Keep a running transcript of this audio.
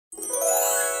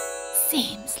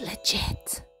Seems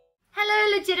legit.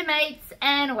 Hello Legitimates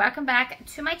and welcome back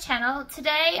to my channel.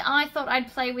 Today I thought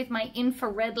I'd play with my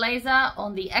infrared laser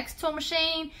on the xtool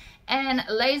machine and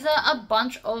laser a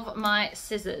bunch of my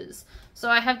scissors. So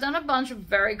I have done a bunch of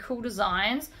very cool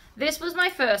designs. This was my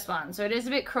first one, so it is a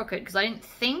bit crooked because I didn't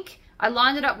think. I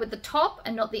lined it up with the top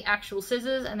and not the actual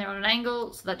scissors, and they're on an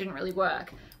angle, so that didn't really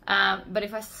work. But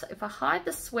if I hide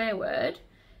the swear word,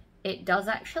 it does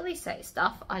actually say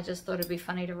stuff. I just thought it'd be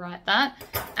funny to write that.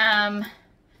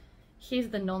 Here's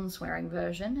the non-swearing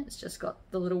version. It's just got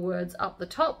the little words up the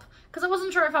top because I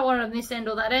wasn't sure if I wanted on this end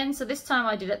or that end, so this time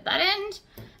I did it that end.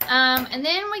 And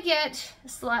then we get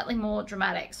slightly more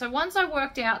dramatic. So once I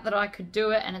worked out that I could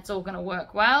do it and it's all going to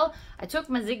work well, I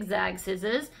took my zigzag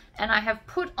scissors and I have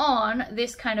put on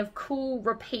this kind of cool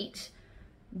repeat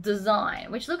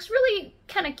design, which looks really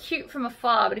kind of cute from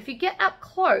afar, but if you get up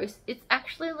close, it's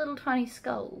actually little tiny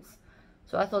skulls.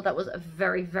 So I thought that was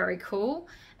very, very cool.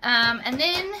 And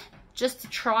then just to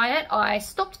try it, I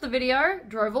stopped the video,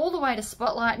 drove all the way to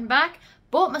Spotlight and back,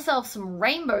 bought myself some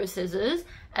rainbow scissors,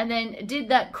 and then did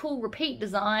that cool repeat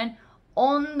design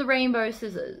on the rainbow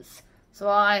scissors. So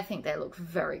I think they look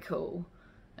very cool,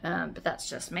 but that's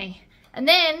just me. And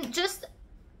then just,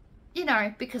 you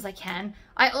know, because I can,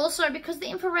 I also, because the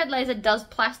infrared laser does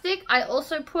plastic, I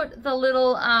also put the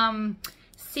little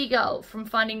seagull from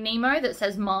Finding Nemo that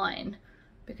says mine,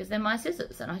 because they're my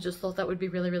scissors, and I just thought that would be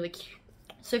really, really cute.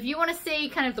 So if you want to see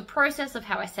kind of the process of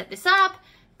how I set this up,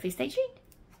 please stay tuned.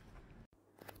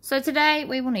 So today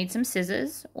we will need some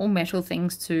scissors or metal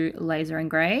things to laser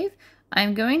engrave.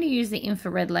 I'm going to use the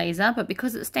infrared laser, but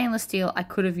because it's stainless steel, I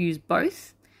could have used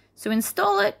both. So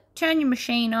install it, turn your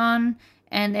machine on,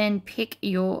 and then pick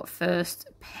your first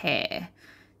pair.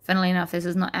 Funnily enough, this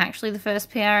is not actually the first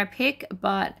pair I pick,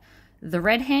 but the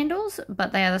red handles,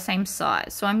 but they are the same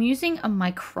size. So I'm using a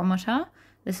micrometer.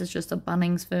 This is just a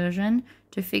Bunnings version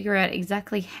to figure out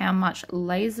exactly how much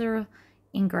laser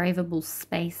engravable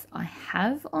space I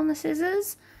have on the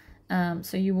scissors.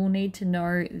 So you will need to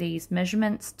know these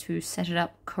measurements to set it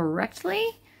up correctly.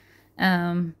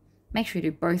 Make sure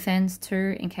you do both ends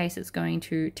too, in case it's going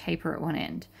to taper at one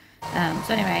end.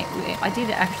 So anyway, I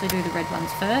did actually do the red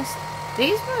ones first.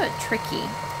 These were tricky.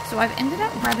 So I've ended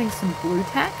up grabbing some glue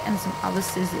tack and some other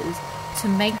scissors to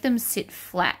make them sit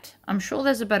flat. I'm sure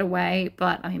there's a better way,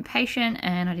 but I'm impatient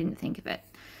and I didn't think of it.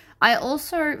 I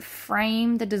also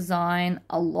framed the design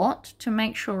a lot to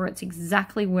make sure it's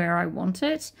exactly where I want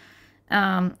it.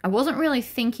 I wasn't really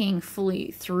thinking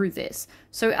fully through this.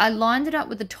 So I lined it up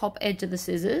with the top edge of the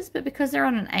scissors, but because they're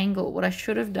on an angle, what I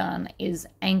should have done is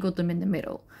angled them in the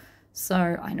middle. So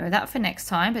I know that for next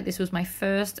time, but this was my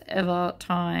first ever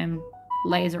time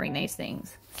lasering these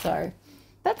things. So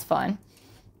that's fine.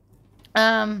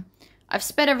 I've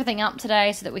sped everything up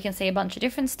today so that we can see a bunch of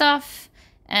different stuff.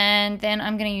 And then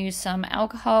I'm going to use some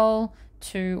alcohol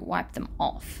to wipe them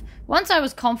off. Once I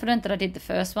was confident that I did the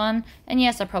first one, and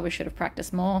yes, I probably should have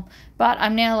practiced more, but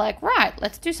I'm now like, right,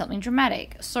 let's do something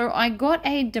dramatic. So I got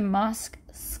a damask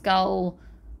skull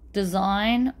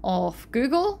design off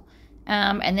Google,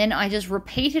 and then I just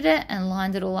repeated it and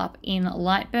lined it all up in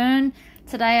Lightburn.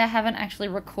 Today I haven't actually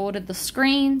recorded the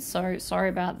screen, so sorry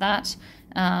about that,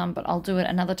 but I'll do it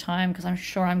another time because I'm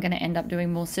sure I'm going to end up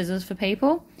doing more scissors for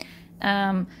people.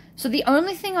 So the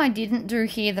only thing I didn't do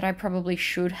here that I probably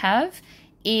should have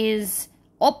is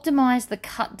optimize the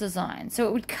cut design. So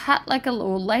it would cut like a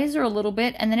little laser a little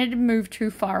bit and then it'd move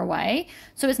too far away.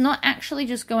 So it's not actually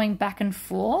just going back and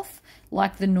forth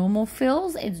like the normal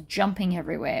fills, it's jumping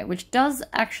everywhere, which does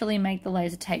actually make the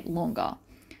laser take longer.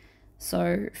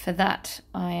 So for that,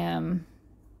 I am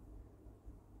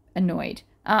annoyed.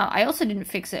 I also didn't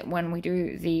fix it when we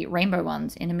do the rainbow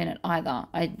ones in a minute either.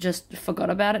 I just forgot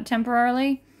about it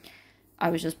temporarily. I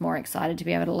was just more excited to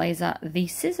be able to laser the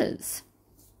scissors.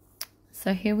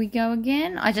 So here we go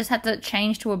again. I just had to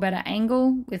change to a better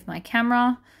angle with my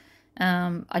camera.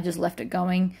 I just left it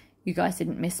going. You guys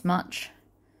didn't miss much,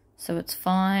 so it's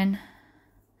fine.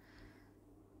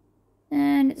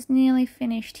 And it's nearly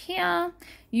finished here.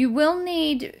 You will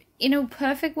need, in a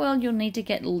perfect world, you'll need to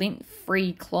get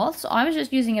lint-free cloth. So I was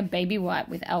just using a baby wipe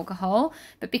with alcohol,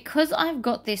 but because I've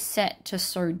got this set to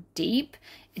so deep,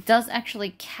 it does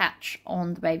actually catch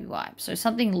on the baby wipe. So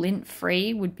something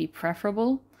lint-free would be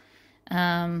preferable.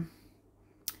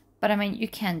 But I mean, you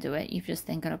can do it. You've just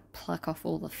then got to pluck off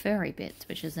all the furry bits,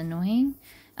 which is annoying.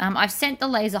 I've sent the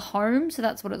laser home, so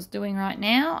that's what it's doing right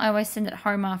now. I always send it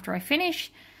home after I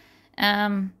finish.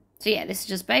 So yeah, this is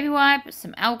just baby wipe,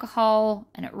 some alcohol,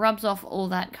 and it rubs off all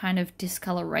that kind of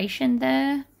discoloration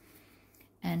there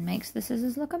and makes the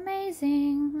scissors look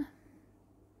amazing.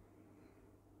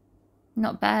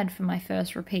 not bad for my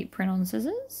first repeat print on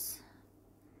scissors.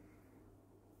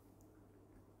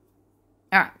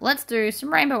 Alright, let's do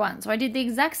some rainbow ones. So I did the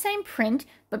exact same print,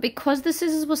 but because the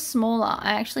scissors were smaller,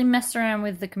 I actually messed around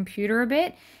with the computer a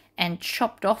bit and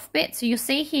chopped off bits. So you'll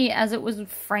see here, as it was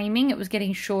framing, it was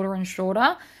getting shorter and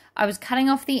shorter. I was cutting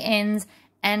off the ends,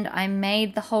 and I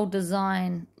made the whole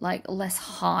design like less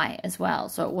high as well.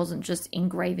 So it wasn't just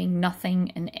engraving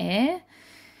nothing and air.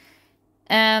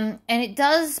 And it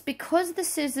does, because the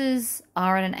scissors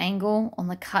are at an angle on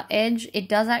the cut edge, it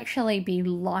does actually be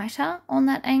lighter on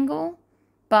that angle.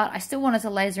 But I still wanted to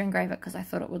laser engrave it because I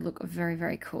thought it would look very,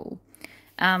 very cool.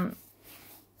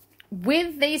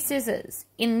 With these scissors,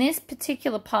 in this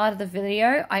particular part of the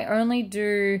video, I only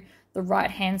do the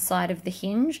right-hand side of the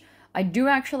hinge. I do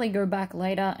actually go back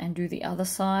later and do the other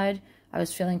side. I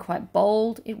was feeling quite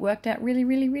bold. It worked out really,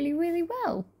 really, really, really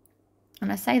well.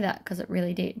 And I say that because it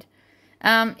really did.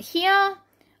 Here,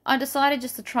 I decided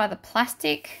just to try the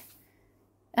plastic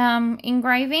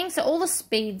engraving. So all the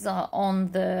speeds are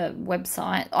on the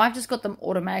website. I've just got them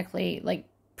automatically like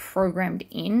programmed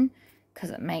in because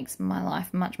it makes my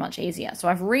life much, much easier. So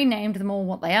I've renamed them all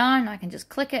what they are, and I can just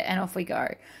click it and off we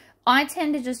go. I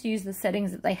tend to just use the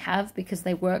settings that they have because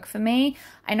they work for me.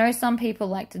 I know some people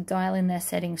like to dial in their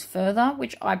settings further,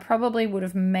 which I probably would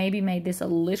have maybe made this a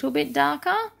little bit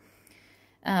darker.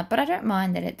 But I don't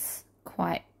mind that it's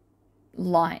quite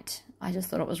light. I just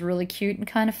thought it was really cute and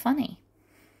kind of funny.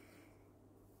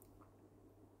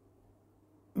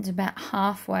 It's about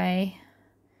halfway.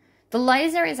 The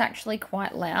laser is actually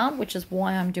quite loud, which is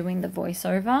why I'm doing the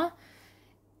voiceover.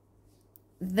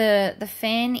 The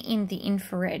fan in the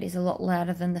infrared is a lot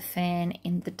louder than the fan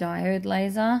in the diode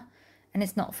laser, and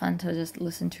it's not fun to just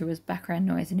listen to as background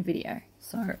noise in a video.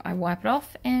 So I wipe it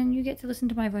off and you get to listen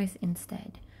to my voice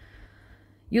instead.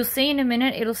 You'll see in a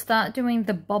minute it'll start doing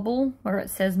the bubble where it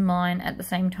says mine at the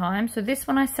same time. So this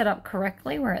one I set up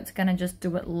correctly where it's going to just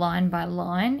do it line by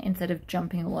line instead of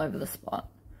jumping all over the spot.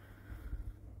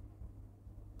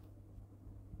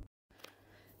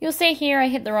 You'll see here I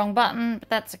hit the wrong button, but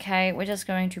that's okay. We're just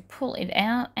going to pull it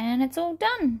out and it's all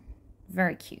done.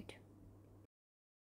 Very cute.